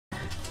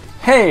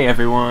Hey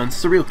everyone,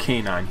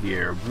 surrealcanine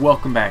here.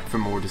 Welcome back for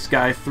more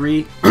Disgaea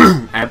 3,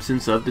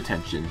 Absence of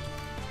Detention.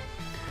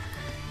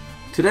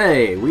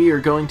 Today, we are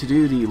going to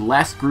do the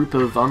last group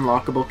of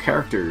unlockable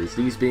characters,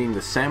 these being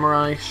the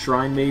Samurai,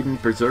 Shrine Maiden,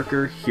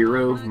 Berserker,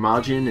 Hero,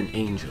 Majin, and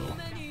Angel.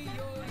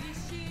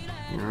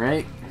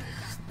 Alright.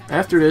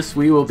 After this,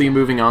 we will be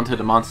moving on to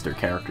the monster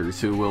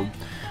characters, who will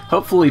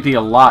hopefully be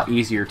a lot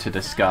easier to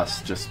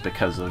discuss just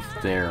because of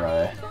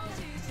their,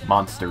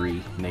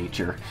 monster-y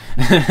nature.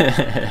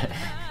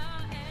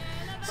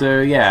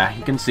 So yeah,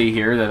 you can see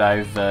here that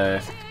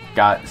I've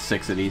got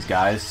 6 of these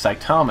guys.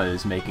 Saitama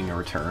is making a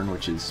return,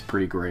 which is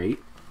pretty great.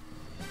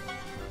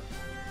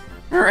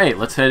 Alright,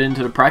 let's head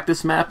into the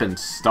practice map and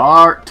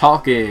start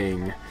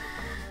talking.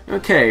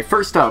 Okay,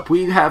 first up,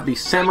 we have the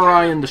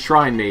Samurai and the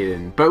Shrine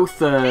Maiden, both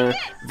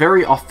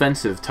very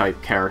offensive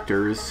type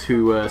characters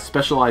who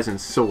specialize in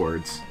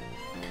swords.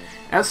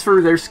 As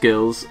for their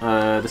skills,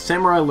 the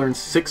Samurai learns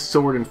 6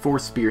 sword and 4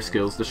 spear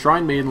skills, the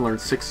Shrine Maiden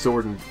learns 6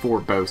 sword and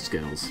 4 bow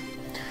skills.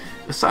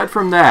 Aside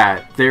from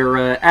that,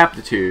 their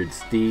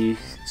aptitudes, the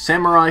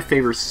Samurai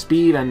favors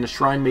speed and the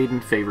Shrine Maiden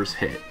favors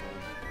hit.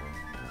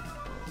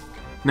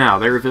 Now,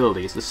 their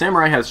abilities. The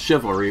Samurai has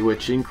Chivalry,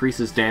 which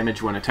increases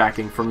damage when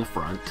attacking from the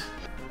front.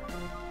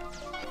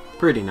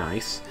 Pretty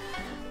nice.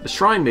 The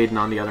Shrine Maiden,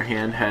 on the other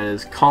hand,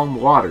 has Calm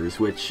Waters,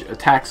 which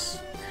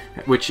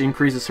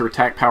increases her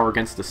attack power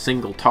against a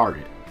single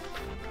target.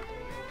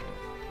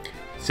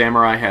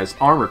 Samurai has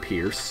Armor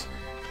Pierce.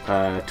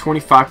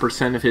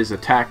 25% of his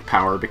attack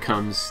power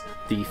becomes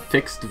the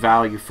fixed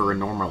value for a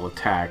normal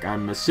attack.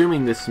 I'm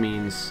assuming this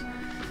means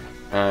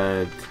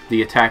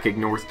the attack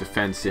ignores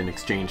defense in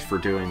exchange for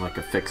doing like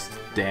a fixed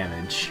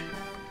damage.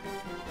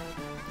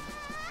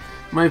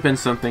 Might have been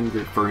something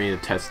for me to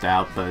test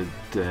out, but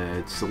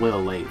it's a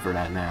little late for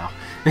that now.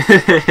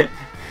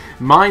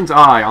 Mind's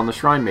Eye on the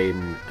Shrine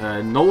Maiden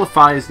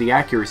nullifies the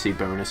accuracy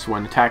bonus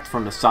when attacked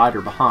from the side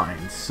or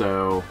behind,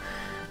 so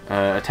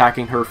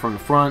attacking her from the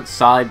front,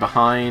 side,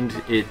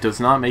 behind, it does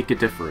not make a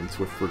difference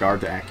with regard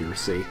to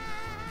accuracy.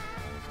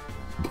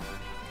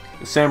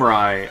 The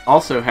Samurai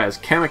also has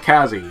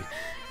Kamikaze.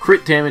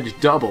 Crit damage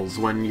doubles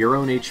when your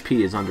own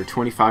HP is under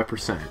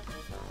 25%.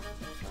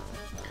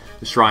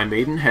 The Shrine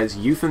Maiden has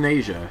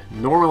Euthanasia.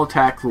 Normal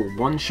attack will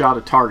one-shot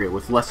a target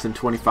with less than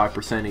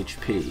 25%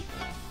 HP.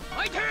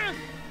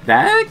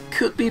 That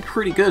could be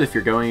pretty good if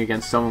you're going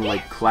against someone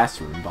like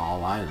Classroom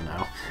Ball, I don't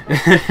know.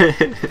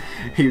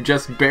 You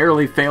just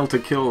barely fail to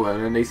kill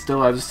them, and they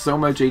still have so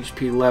much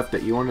HP left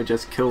that you want to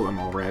just kill them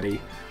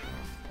already.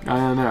 I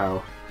don't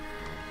know.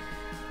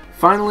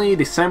 Finally,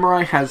 the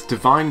Samurai has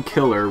Divine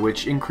Killer,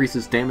 which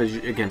increases damage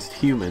against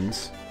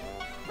humans.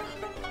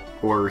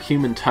 Or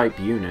human-type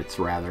units,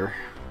 rather.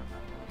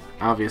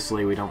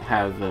 Obviously, we don't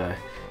have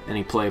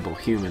any playable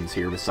humans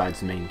here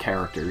besides the main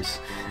characters.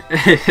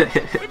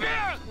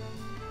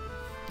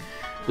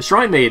 The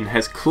Shrine Maiden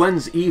has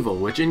Cleanse Evil,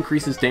 which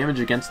increases damage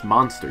against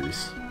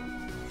monsters.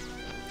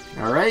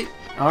 Alright?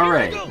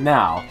 Alright,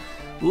 now,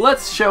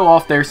 let's show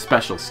off their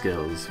special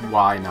skills.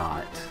 Why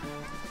not?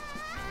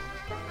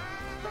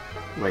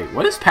 Wait,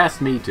 what is Past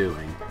Me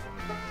doing?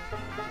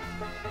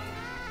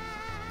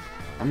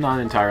 I'm not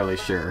entirely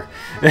sure.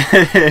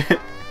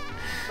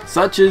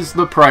 Such is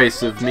the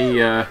price of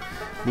me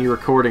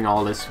recording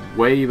all this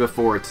way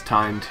before it's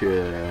time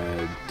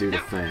to do the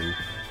thing.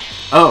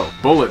 Oh,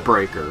 Bullet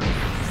Breaker.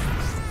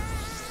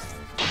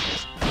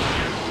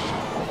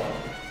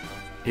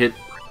 It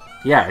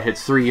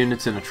hits 3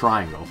 units in a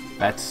triangle.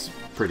 That's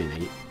pretty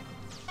neat.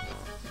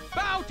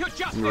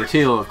 And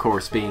Rutil, of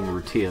course, being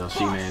Rutil,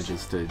 she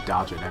manages to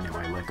dodge it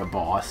anyway, like a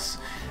boss.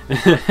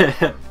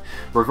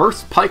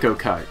 Reverse Pico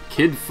Cut.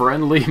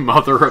 Kid-friendly,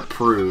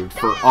 mother-approved,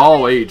 for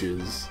all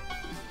ages.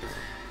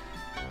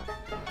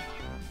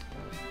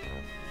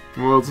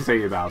 We'll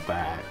see about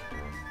that.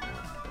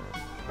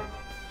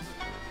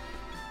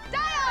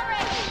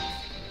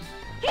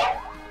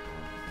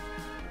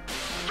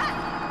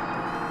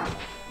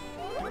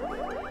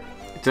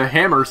 It's a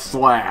Hammer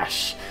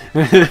Slash.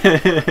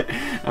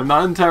 I'm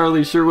not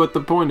entirely sure what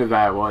the point of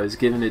that was,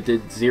 given it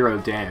did 0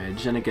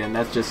 damage. And again,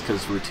 that's just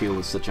because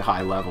Rutil is such a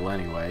high level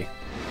anyway.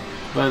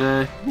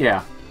 But,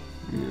 yeah.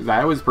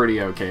 That was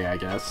pretty okay, I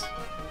guess.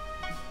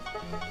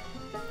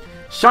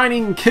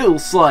 Shining Kill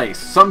Slice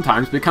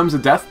sometimes becomes a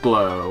death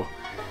blow.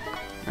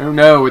 Oh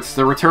no, it's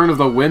the return of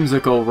the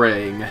Whimsical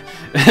Ring.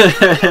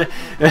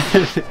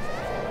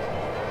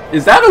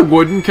 Is that a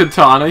wooden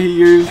katana he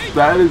used?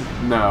 That is...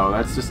 No,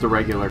 that's just a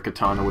regular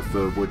katana with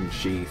the wooden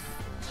sheath.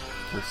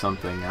 Or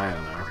something, I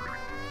don't know.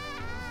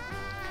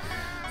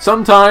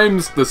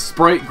 Sometimes the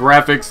sprite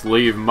graphics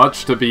leave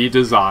much to be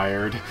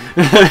desired.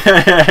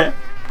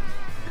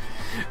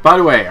 By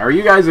the way, are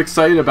you guys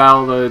excited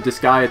about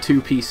Disgaea 2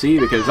 PC?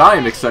 Because I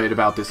am excited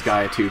about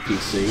Disgaea 2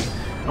 PC.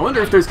 I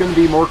wonder if there's going to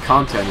be more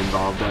content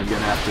involved that I'm going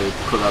to have to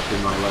put up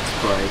in my Let's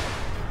Play.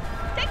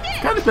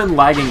 I've kind of been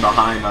lagging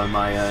behind on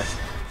my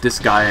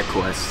Disgaea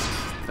quest.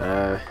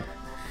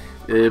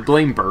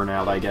 Blame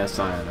burnout, I guess,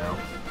 I don't know.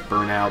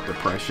 burnout,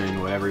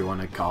 depression, whatever you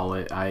want to call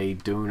it. I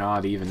do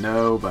not even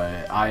know,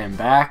 but I am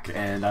back,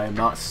 and I am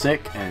not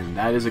sick, and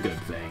that is a good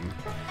thing.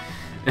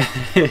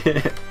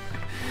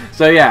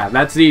 So yeah,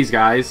 that's these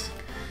guys.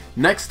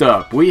 Next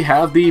up, we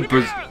have the...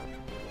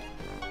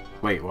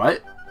 Wait,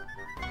 what?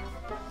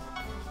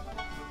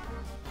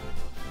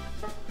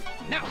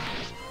 No.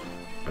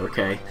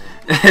 Okay.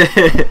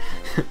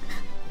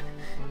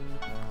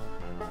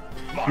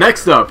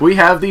 Next up, we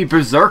have the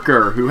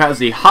Berserker, who has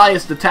the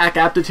highest attack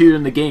aptitude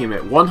in the game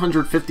at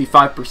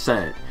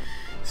 155%.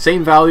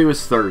 Same value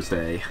as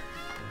Thursday.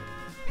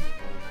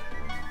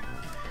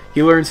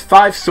 He learns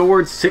 5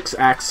 swords, 6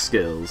 axe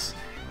skills.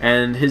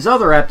 And his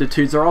other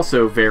aptitudes are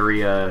also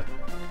very,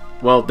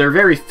 well, they're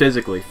very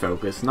physically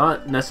focused,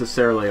 not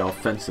necessarily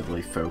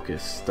offensively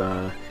focused.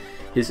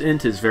 His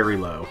int is very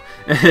low.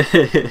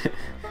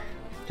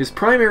 His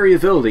primary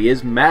ability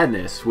is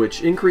Madness,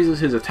 which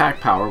increases his attack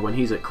power when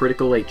he's at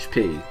critical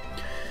HP.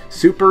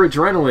 Super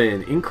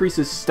Adrenaline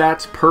increases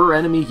stats per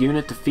enemy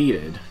unit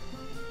defeated.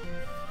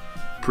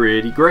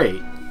 Pretty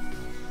great.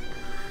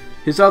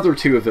 His other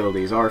 2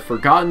 abilities are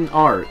Forgotten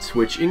Arts,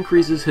 which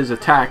increases his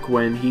attack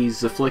when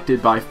he's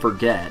afflicted by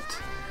Forget.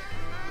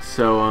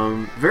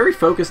 So, very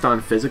focused on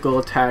physical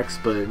attacks,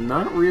 but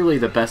not really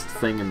the best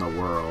thing in the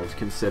world,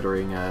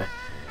 considering,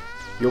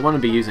 you'll want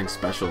to be using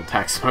special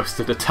attacks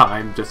most of the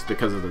time, just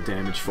because of the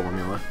damage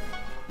formula.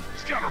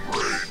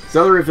 His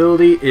other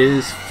ability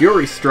is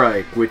Fury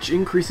Strike, which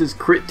increases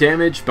crit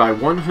damage by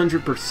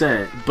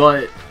 100%,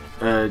 but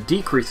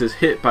decreases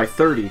hit by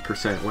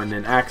 30% when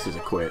an axe is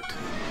equipped.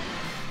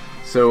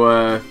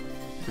 So,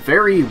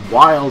 very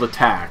wild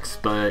attacks,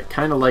 but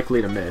kind of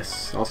likely to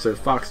miss. Also,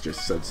 Fox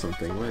just said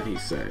something. What did he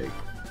say?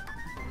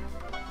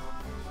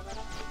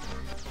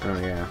 Oh,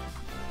 yeah.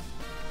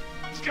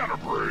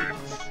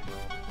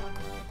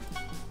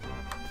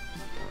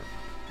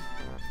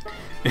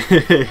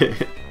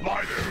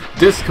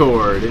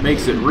 Discord. It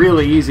makes it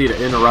really easy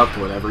to interrupt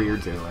whatever you're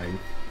doing.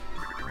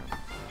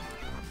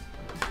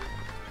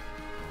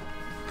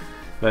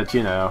 But,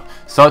 you know,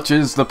 such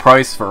is the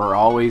price for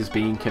always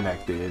being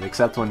connected,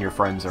 except when your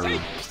friends are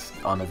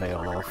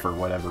unavailable for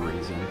whatever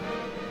reason.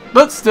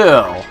 But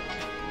still!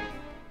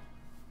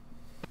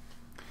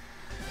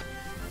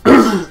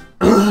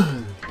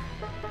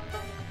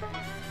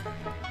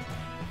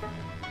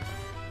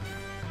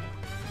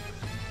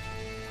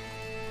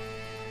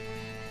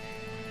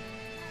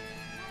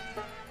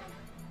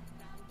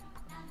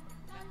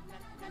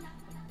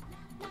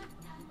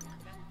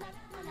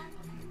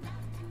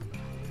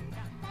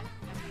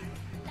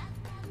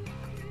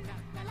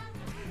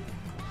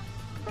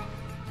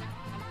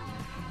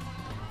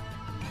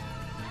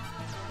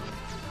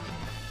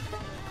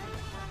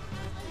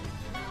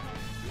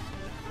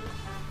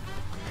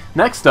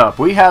 Next up,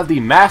 we have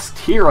the Masked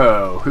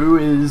Hero, who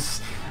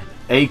is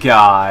a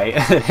guy.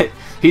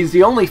 He's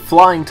the only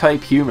flying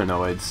type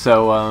humanoid,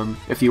 so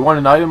if you want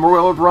an item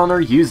world runner,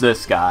 use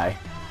this guy.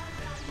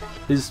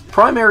 His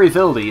primary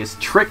ability is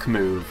Trick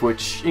Move,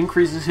 which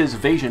increases his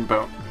evasion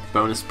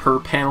bonus per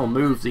panel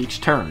moves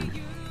each turn.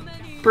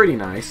 Pretty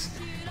nice.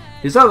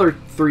 His other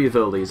 3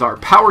 abilities are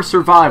Power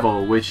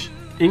Survival, which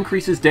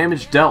increases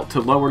damage dealt to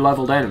lower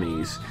leveled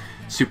enemies.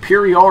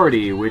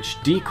 Superiority,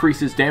 which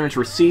decreases damage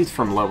received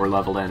from lower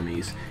leveled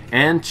enemies,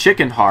 and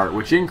Chicken Heart,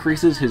 which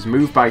increases his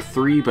move by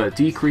 3 but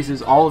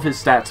decreases all of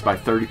his stats by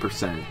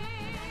 30%.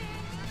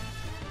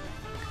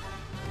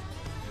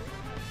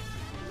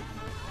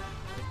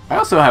 I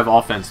also have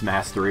Offense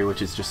Mastery,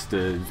 which is just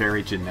a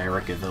very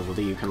generic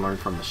ability you can learn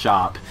from the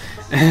shop.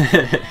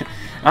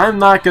 I'm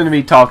not going to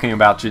be talking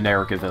about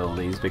generic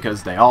abilities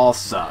because they all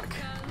suck.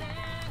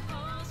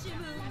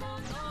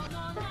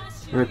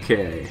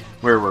 Okay,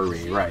 where were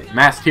we? Right,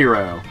 Masked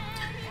Hero.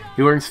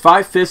 He learns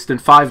 5 fist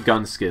and 5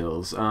 gun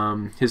skills.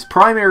 His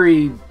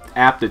primary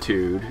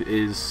aptitude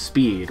is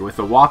speed, with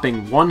a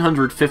whopping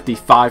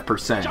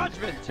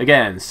 155%.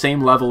 Again,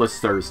 same level as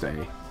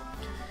Thursday.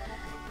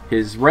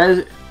 His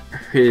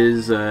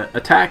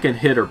attack and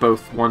hit are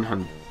both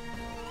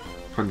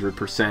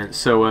 100%,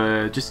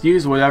 so just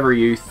use whatever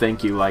you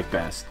think you like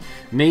best.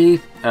 Me,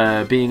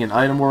 being an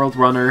item world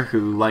runner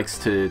who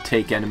likes to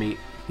take enemies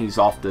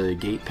off the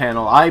gate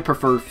panel, I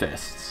prefer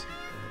fists.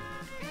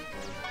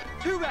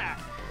 Too bad.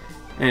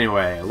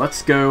 Anyway,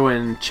 let's go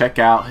and check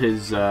out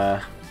his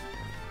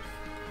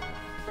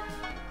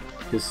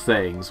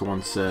things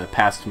once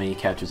past me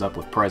catches up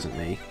with present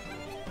me.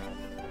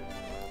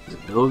 His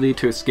ability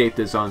to escape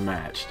is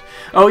unmatched.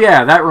 Oh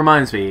yeah, that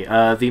reminds me.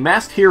 The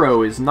Masked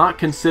Hero is not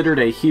considered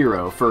a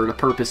hero for the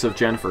purpose of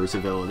Jennifer's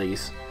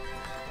abilities.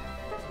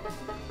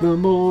 The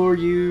more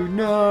you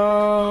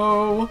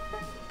know.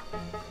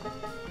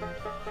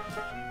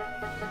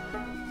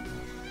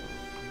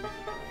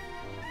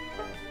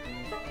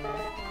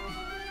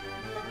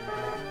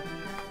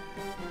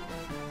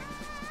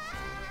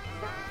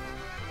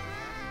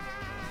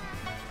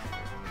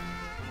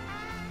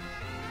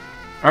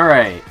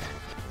 Alright.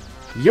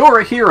 You're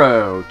a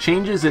Hero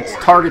changes its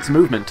target's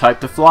movement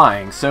type to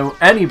flying, so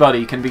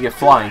anybody can be a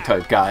flying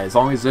type guy as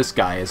long as this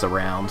guy is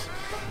around.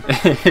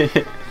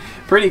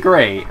 pretty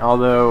great,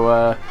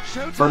 although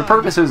for the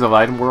purposes of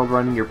item world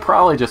running, you're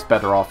probably just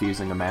better off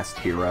using a masked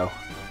hero.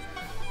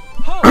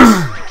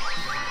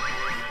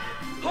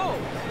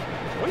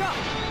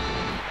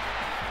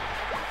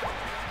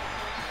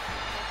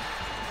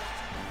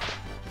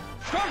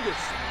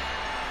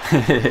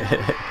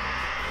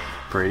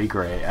 Pretty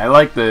great. I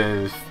like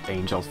the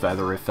angel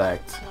feather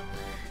effect.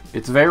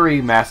 It's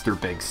very Master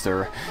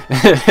Bigster.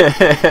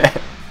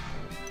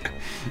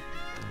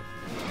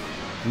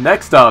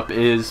 Next up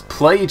is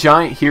Play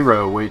Giant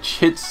Hero, which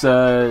hits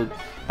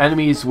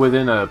enemies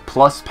within a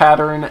plus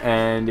pattern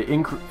and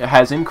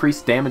has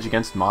increased damage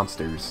against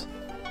monsters.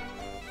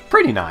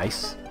 Pretty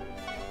nice.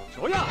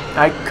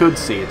 I could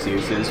see its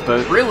uses,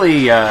 but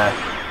really,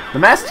 the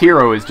Masked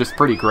Hero is just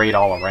pretty great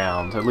all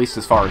around, at least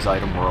as far as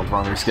item world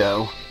runners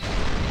go.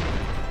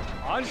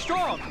 I'm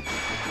strong.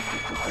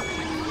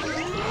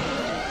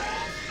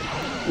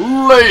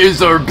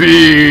 Laser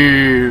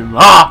beam!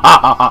 Ha ha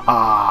ha ha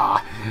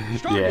ha!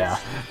 Yeah,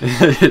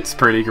 it's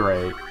pretty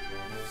great.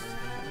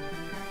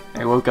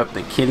 I woke up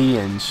the kitty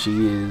and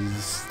she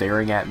is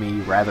staring at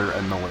me rather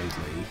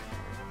annoyedly.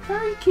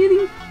 Sorry,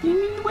 kitty,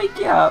 you need to wake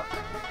you up.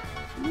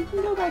 You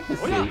can go back to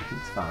sleep,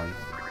 it's fine.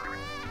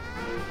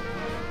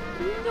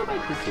 You can go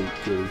back to sleep,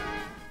 kitty.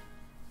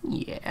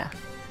 Yeah,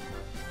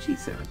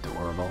 she's so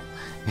adorable.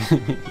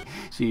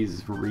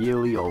 She's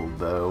really old,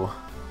 though.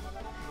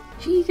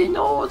 She's an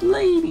old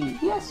lady,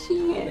 yes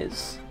she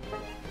is.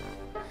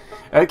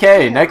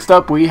 Okay, next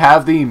up we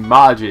have the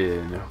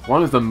Majin,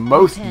 one of the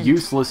most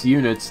useless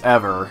units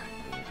ever.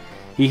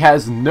 He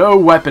has no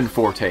weapon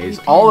fortes.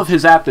 All of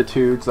his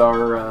aptitudes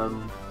are,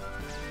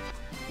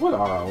 what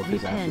are all of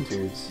his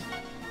aptitudes?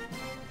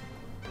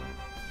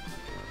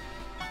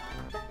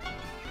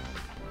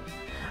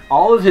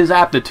 All of his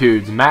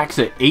aptitudes max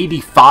at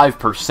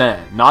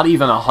 85%, not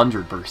even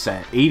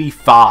 100%,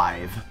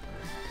 85.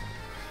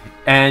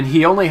 And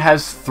he only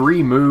has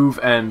 3 move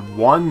and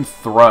 1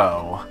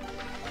 throw.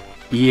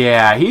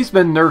 Yeah, he's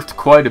been nerfed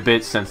quite a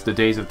bit since the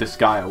days of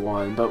Disgaea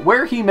 1, but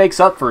where he makes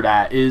up for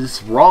that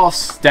is raw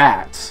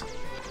stats.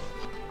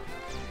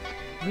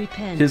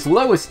 His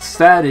lowest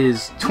stat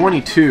is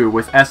 22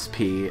 with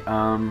SP.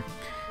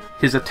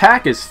 His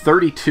attack is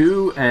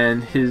 32,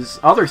 and his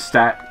other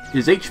stat,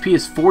 his HP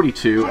is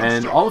 42,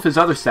 and all of his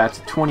other stats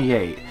are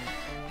 28,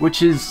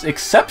 which is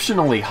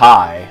exceptionally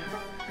high.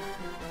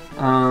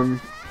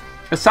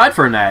 Aside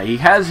from that, he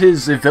has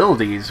his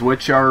abilities,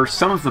 which are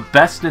some of the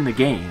best in the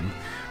game.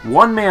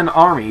 One-Man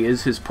Army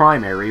is his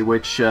primary,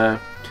 which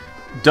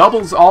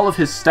doubles all of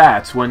his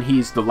stats when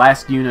he's the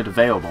last unit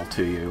available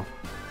to you.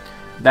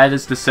 That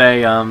is to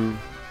say,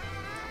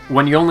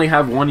 when you only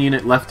have 1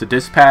 unit left to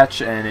dispatch,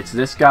 and it's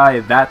this guy,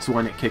 that's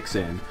when it kicks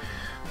in.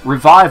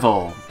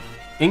 Revival.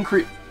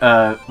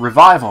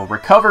 Revival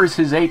recovers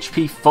his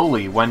HP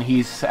fully when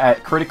he's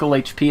at critical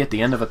HP at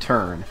the end of a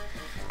turn.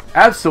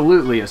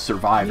 Absolutely a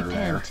survivor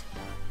there.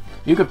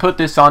 You could put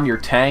this on your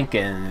tank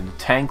and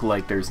tank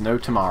like there's no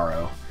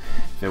tomorrow.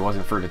 If it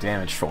wasn't for the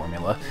damage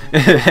formula.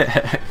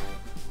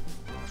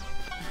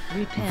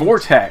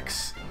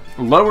 Vortex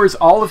lowers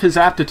all of his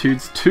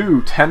aptitudes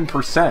to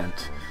 10%,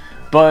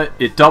 but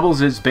it doubles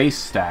his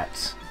base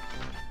stats.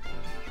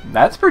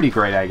 That's pretty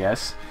great, I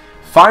guess.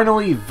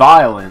 Finally,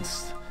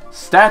 Violence.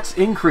 Stats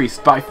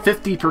increased by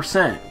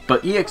 50%,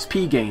 but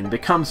EXP gain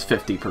becomes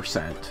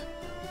 50%.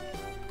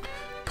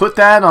 Put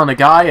that on a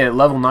guy at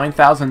level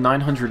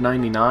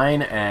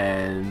 9,999,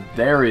 and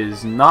there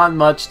is not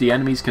much the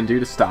enemies can do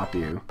to stop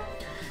you.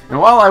 And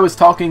while I was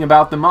talking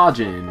about the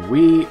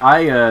Majin,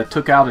 I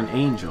took out an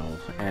angel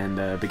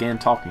and began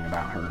talking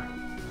about her.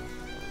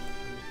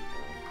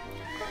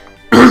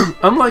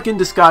 Unlike in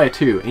Disgaea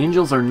 2,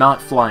 angels are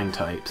not flying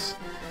types.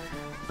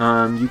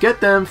 You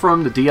get them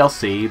from the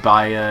DLC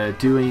by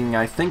doing,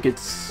 I think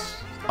it's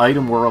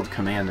Item World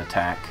Command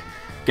Attack,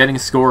 getting a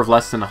score of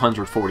less than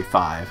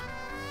 145.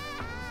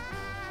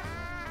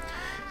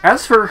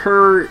 As for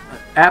her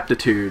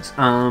aptitudes,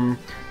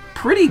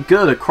 pretty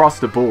good across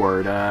the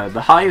board.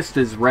 The highest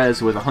is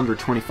Res with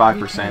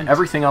 125%,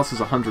 everything else is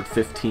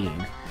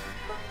 115.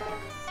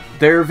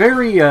 They're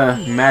very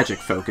magic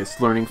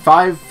focused, learning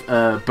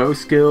 5 bow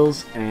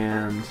skills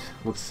and,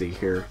 let's see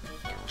here,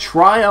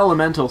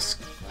 tri-elemental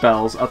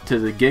spells up to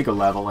the Giga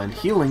level and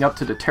healing up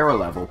to the Terra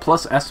level,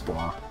 plus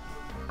Espoir.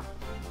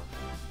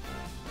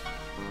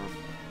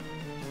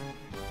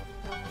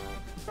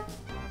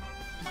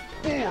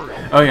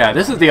 Oh yeah,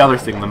 this is the other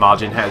thing the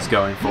Majin has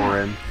going for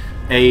him.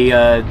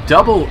 A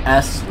double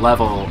S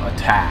level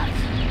attack.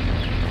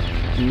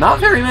 Not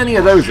very many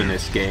of those in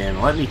this game,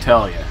 let me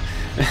tell you.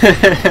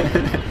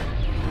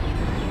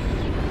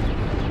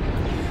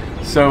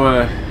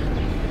 So,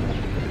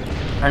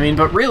 I mean,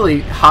 but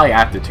really, high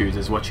aptitudes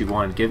is what you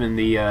want, given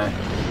the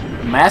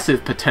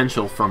massive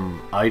potential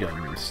from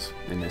items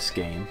in this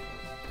game.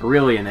 Or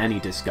really in any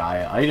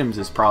Disgaea, items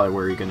is probably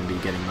where you're going to be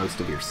getting most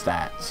of your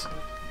stats.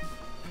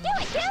 Do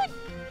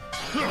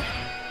it!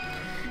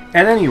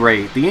 At any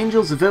rate, the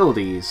Angel's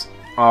abilities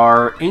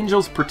are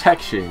Angel's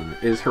Protection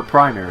is her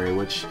primary,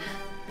 which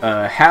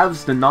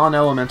halves the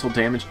non-elemental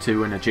damage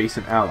to an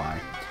adjacent ally.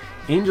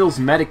 Angel's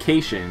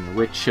Medication,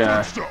 which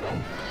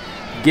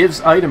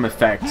gives item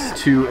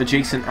effects to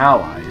adjacent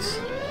allies.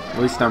 At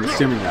least I'm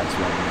assuming that's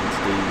what it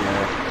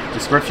means. The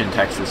description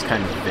text is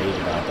kind of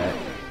vague about that.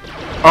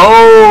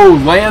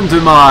 Oh, Land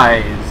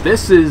Demise!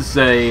 This is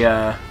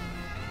a...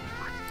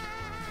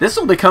 this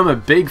will become a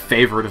big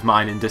favorite of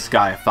mine in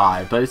Disgaea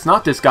 5, but it's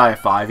not Disgaea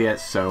 5 yet,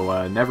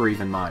 so never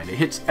even mind. It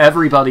hits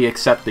everybody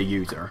except the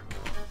user.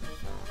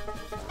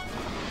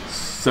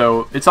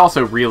 So, it's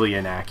also really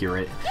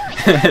inaccurate.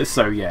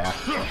 So, yeah.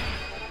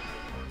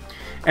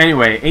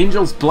 Anyway,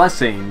 Angel's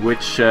Blessing,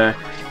 which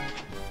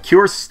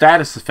cures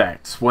status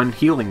effects when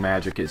healing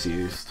magic is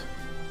used.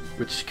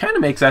 Which kind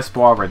of makes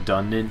Espoir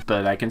redundant,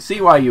 but I can see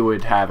why you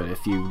would have it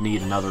if you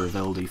need another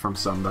ability from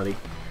somebody.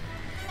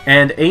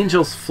 And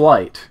Angel's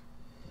Flight,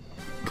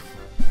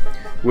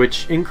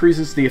 which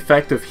increases the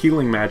effect of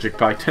healing magic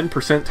by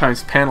 10%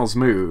 times panel's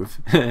move.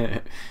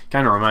 Kind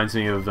of reminds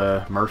me of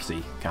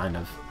Mercy, kind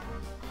of.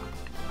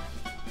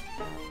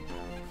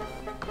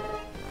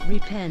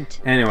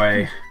 Repent.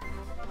 Anyway,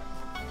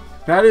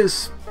 that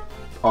is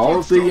all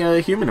of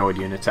the humanoid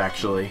units,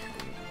 actually.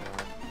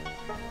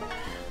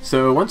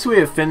 So once we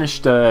have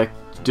finished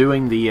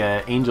doing the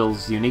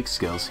Angel's unique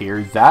skills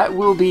here, that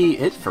will be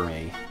it for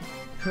me.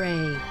 Pray.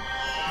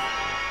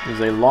 It was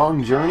a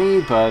long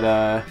journey,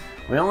 but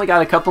we only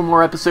got a couple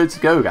more episodes to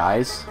go,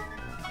 guys.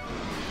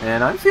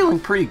 And I'm feeling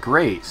pretty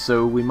great,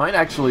 so we might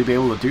actually be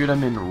able to do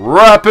them in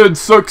rapid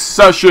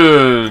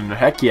succession!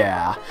 Heck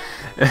yeah!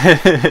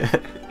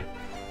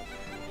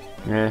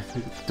 Yeah,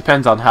 it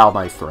depends on how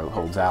my throat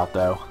holds out,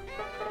 though.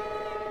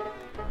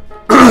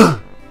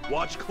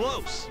 Watch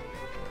close.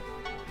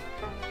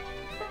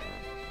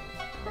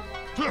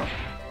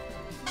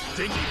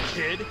 Dingy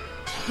kid.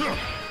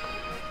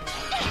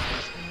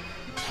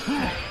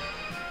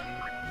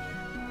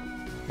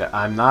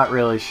 I'm not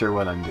really sure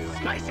what I'm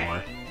doing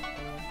anymore.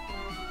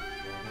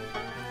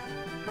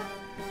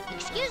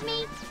 Excuse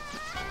me.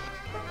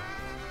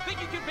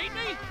 Think you can beat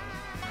me?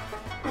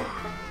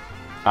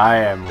 I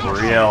am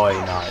really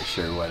not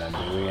sure what I'm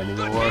doing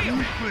anymore.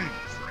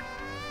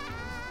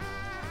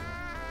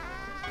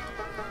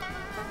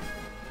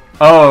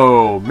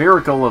 Oh,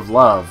 Miracle of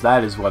Love,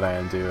 that is what I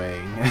am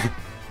doing.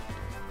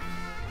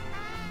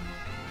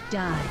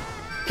 Die.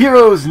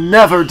 Heroes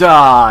never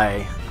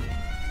die!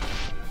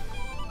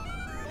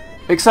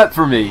 Except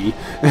for me.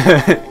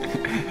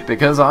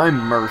 Because I'm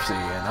Mercy,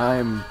 and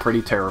I'm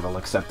pretty terrible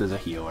except as a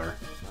healer.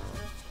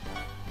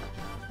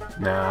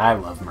 Nah, I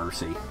love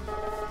Mercy.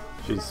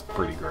 She's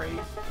pretty great.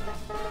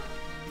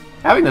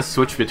 Having to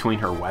switch between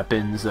her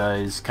weapons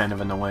is kind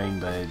of annoying,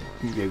 but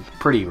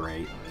pretty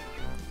great.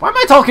 Why am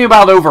I talking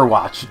about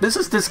Overwatch? This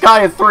is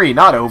Disgaea 3,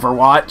 not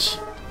Overwatch.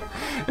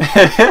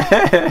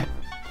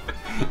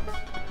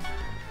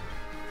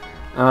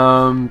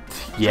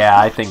 Yeah,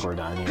 I think we're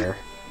done here.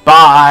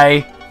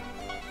 Bye!